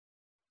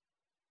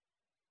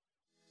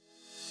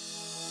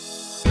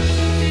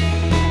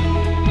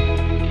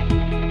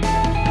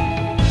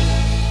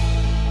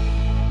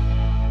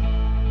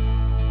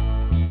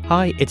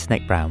Hi, it's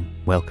Nick Brown.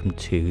 Welcome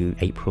to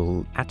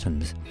April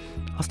Atoms.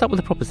 I'll start with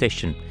a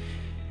proposition.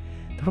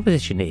 The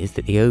proposition is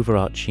that the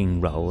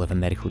overarching role of a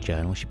medical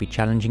journal should be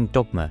challenging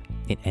dogma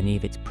in any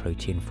of its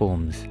protean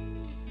forms.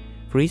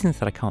 For reasons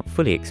that I can't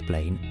fully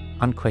explain,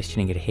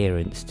 unquestioning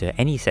adherence to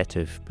any set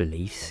of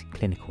beliefs,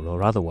 clinical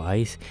or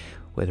otherwise,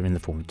 whether in the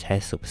form of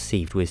tests or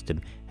perceived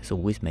wisdom, has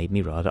always made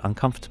me rather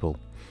uncomfortable.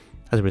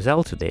 As a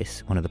result of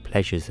this, one of the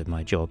pleasures of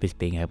my job is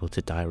being able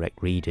to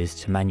direct readers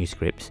to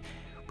manuscripts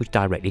which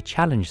directly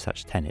challenge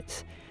such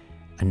tenets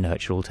and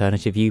nurture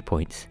alternative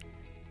viewpoints.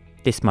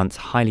 This month's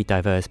highly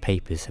diverse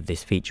papers have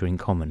this feature in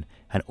common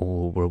and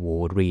all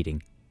reward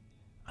reading.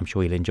 I'm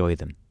sure you'll enjoy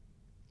them.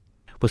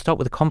 We'll start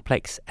with a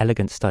complex,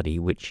 elegant study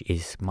which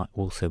is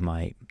also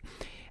my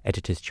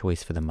editor's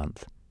choice for the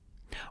month.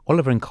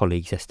 Oliver and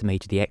colleagues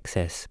estimated the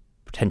excess,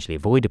 potentially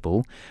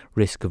avoidable,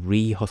 risk of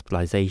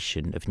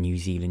re-hospitalisation of New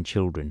Zealand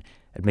children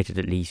admitted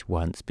at least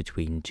once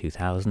between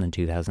 2000 and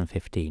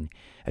 2015,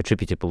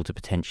 attributable to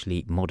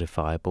potentially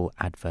modifiable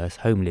adverse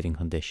home living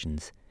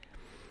conditions.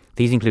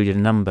 These included a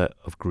number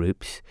of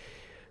groups: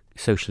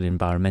 social and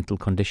environmental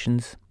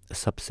conditions, a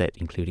subset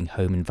including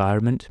home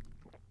environment,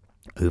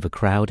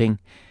 overcrowding,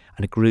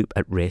 and a group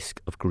at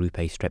risk of Group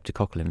A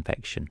streptococcal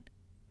infection.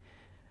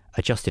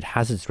 Adjusted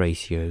hazards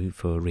ratio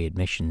for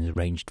readmissions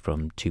ranged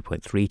from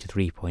 2.3 to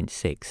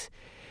 3.6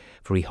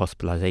 for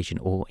rehospitalisation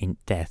or in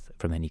death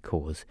from any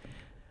cause.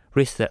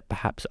 Risks that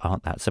perhaps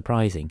aren't that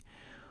surprising.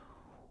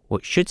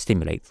 What should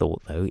stimulate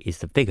thought, though, is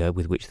the vigour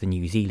with which the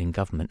New Zealand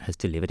government has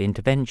delivered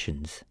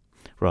interventions.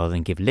 Rather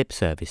than give lip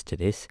service to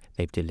this,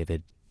 they've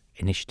delivered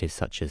initiatives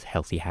such as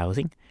healthy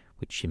housing,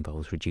 which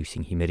involves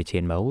reducing humidity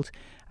and mould,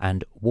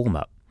 and warm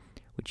up,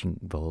 which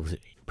involves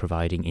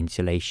providing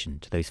insulation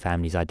to those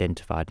families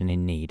identified and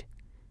in need.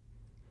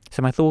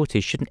 So my thought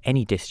is, shouldn't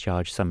any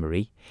discharge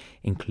summary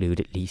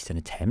include at least an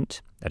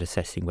attempt at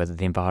assessing whether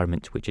the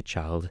environment to which a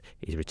child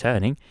is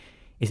returning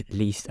is at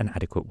least an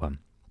adequate one?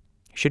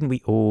 Shouldn't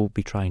we all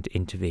be trying to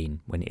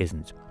intervene when it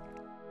isn't?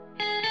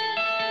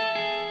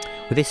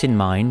 With this in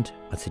mind,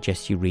 I'd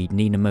suggest you read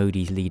Nina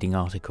Modi's leading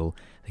article,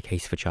 The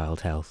Case for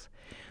Child Health,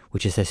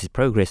 which assesses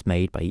progress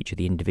made by each of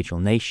the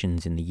individual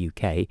nations in the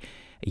UK a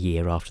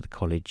year after the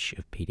College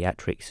of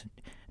Paediatrics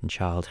and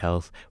Child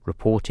Health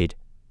reported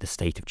the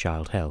state of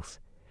child health.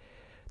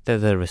 Though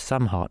there are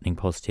some heartening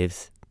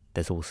positives,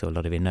 there's also a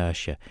lot of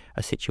inertia,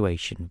 a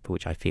situation for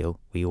which I feel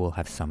we all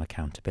have some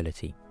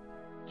accountability.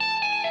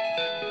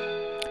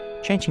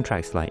 Changing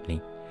track slightly,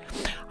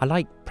 I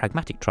like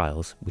pragmatic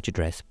trials which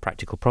address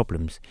practical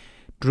problems.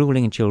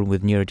 Drooling in children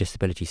with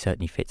neurodisability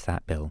certainly fits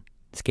that bill.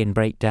 Skin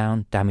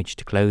breakdown, damage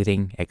to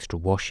clothing, extra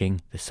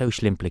washing, the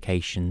social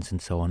implications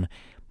and so on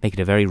make it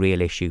a very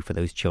real issue for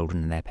those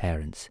children and their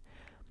parents.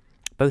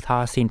 Both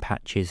hyoscine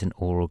patches and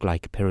oral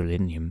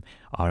glycopyrrolinium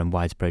are in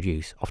widespread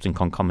use, often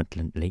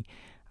concomitantly,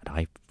 and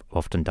I've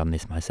often done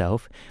this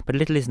myself, but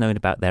little is known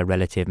about their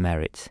relative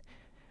merits.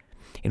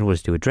 In order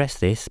to address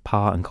this,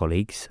 Parr and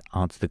colleagues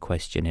answered the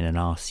question in an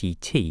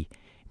RCT,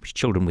 in which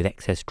children with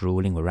excess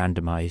drooling were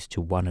randomised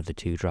to one of the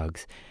two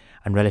drugs,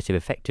 and relative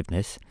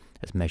effectiveness,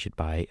 as measured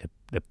by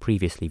a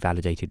previously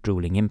validated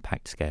drooling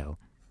impact scale.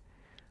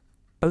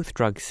 Both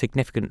drugs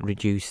significantly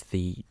reduced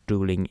the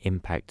drooling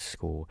impact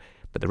score,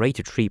 but the rate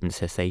of treatment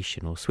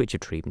cessation or switch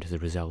of treatment as a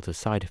result of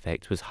side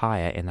effects was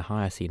higher in the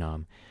hyoscine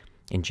arm.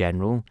 In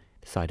general,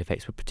 the side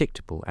effects were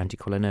predictable,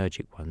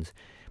 anticholinergic ones,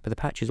 but the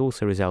patches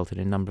also resulted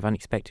in a number of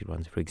unexpected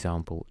ones, for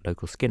example,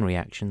 local skin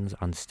reactions,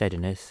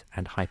 unsteadiness,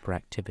 and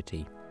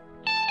hyperactivity.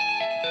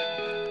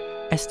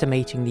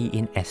 Estimating the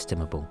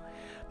inestimable.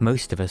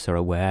 Most of us are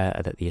aware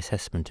that the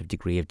assessment of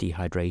degree of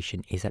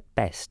dehydration is at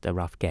best a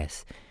rough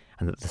guess,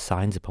 and that the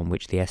signs upon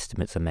which the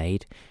estimates are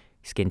made,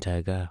 skin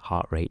turgor,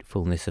 heart rate,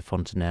 fullness of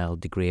fontanelle,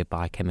 degree of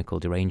biochemical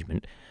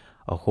derangement,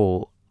 are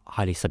all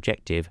highly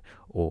subjective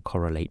or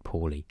correlate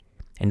poorly.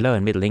 In low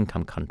and middle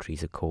income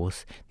countries, of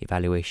course, the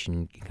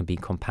evaluation can be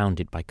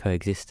compounded by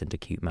coexistent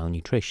acute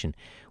malnutrition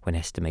when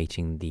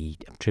estimating the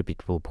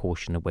attributable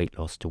portion of weight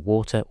loss to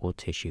water or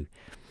tissue.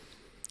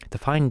 The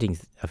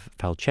findings of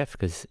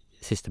Falchevska's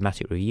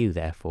systematic review,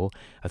 therefore,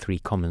 of three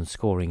common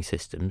scoring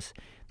systems,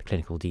 the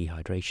Clinical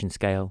Dehydration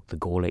Scale, the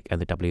Gorlick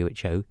and the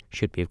WHO,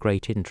 should be of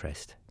great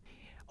interest.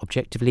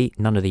 Objectively,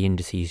 none of the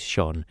indices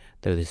shone,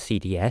 though the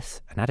CDS,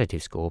 an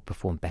additive score,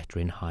 performed better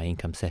in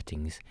high-income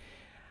settings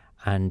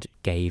and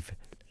gave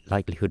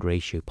likelihood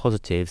ratio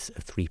positives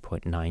of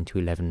 3.9 to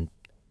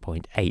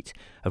 11.8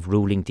 of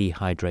ruling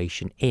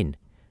dehydration in,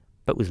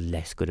 but was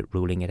less good at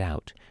ruling it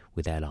out,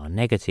 with LR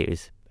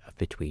negatives of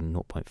between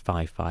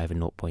 0.55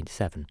 and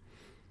 0.7.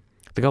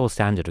 The gold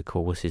standard, of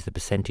course, is the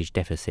percentage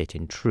deficit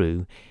in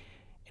true,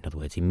 in other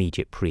words,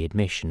 immediate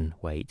pre-admission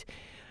weight,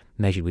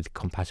 measured with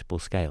compatible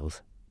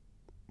scales,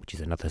 which is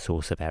another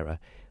source of error,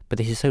 but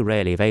this is so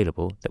rarely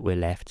available that we're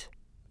left,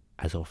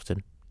 as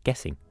often,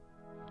 guessing.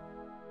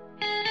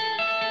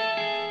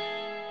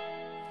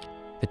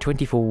 The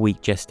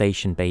 24-week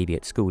gestation baby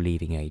at school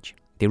leaving age.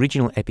 The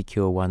original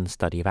Epicure 1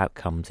 study of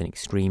outcomes in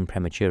extreme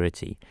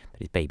prematurity,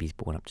 that is babies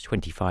born up to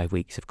 25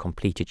 weeks of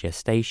completed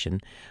gestation,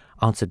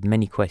 answered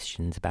many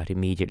questions about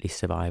immediately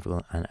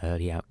survival and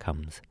early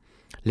outcomes.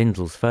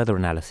 Lindell's further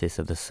analysis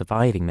of the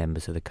surviving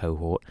members of the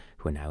cohort,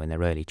 who are now in their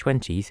early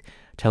 20s,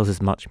 tells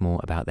us much more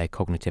about their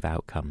cognitive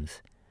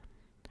outcomes.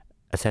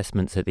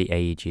 Assessments at the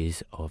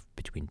ages of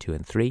between 2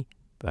 and 3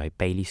 by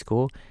Bailey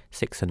score,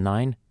 6 and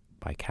 9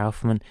 by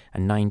Kaufman,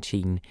 and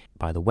 19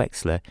 by the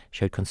Wexler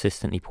showed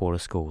consistently poorer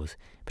scores,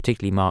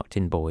 particularly marked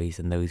in boys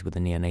and those with a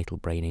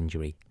neonatal brain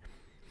injury.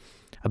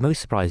 And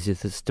most surprised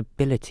is the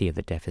stability of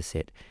the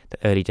deficit. The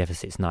early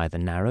deficits neither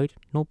narrowed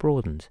nor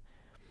broadened.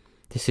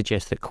 This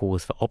suggests that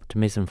cause for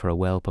optimism for a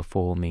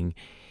well-performing,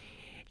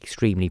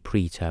 extremely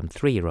preterm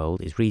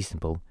 3-year-old is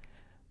reasonable,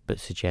 but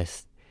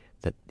suggests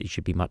that it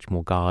should be much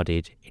more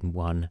guarded in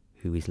one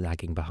who is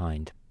lagging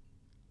behind.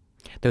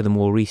 Though the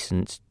more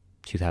recent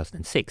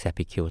 2006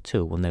 Epicure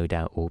tool will no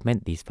doubt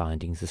augment these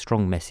findings, the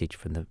strong message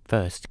from the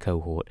first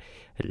cohort,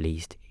 at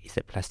least, is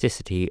that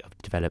plasticity of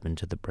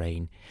development of the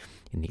brain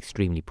in the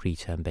extremely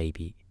preterm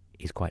baby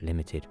is quite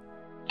limited.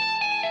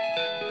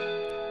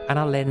 And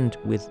I'll end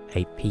with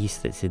a piece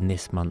that's in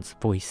this month's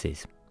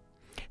Voices.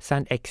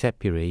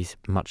 Saint-Exupéry's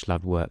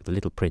much-loved work, The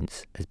Little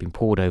Prince, has been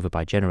pored over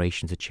by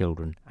generations of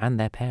children and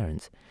their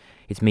parents,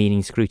 its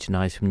meaning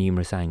scrutinised from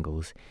numerous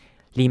angles.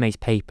 Lee May's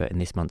paper in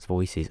this month's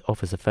Voices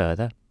offers a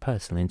further,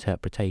 personal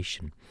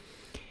interpretation,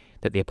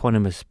 that the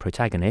eponymous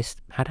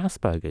protagonist had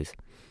Asperger's.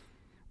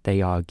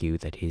 They argue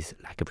that his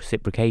lack of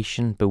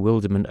reciprocation,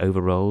 bewilderment over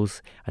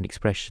roles, and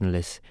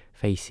expressionless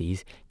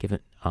faces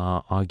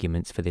are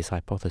arguments for this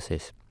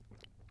hypothesis.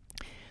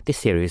 This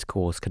serious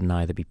course can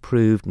neither be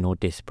proved nor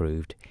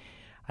disproved,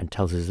 and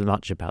tells us as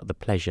much about the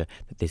pleasure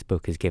that this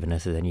book has given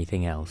us as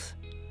anything else.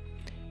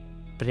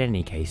 But in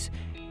any case,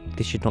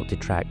 this should not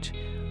detract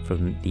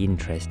from the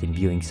interest in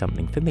viewing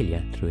something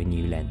familiar through a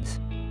new lens.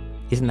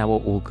 Isn't that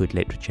what all good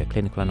literature,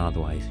 clinical and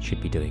otherwise,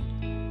 should be doing?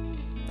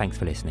 Thanks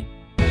for listening.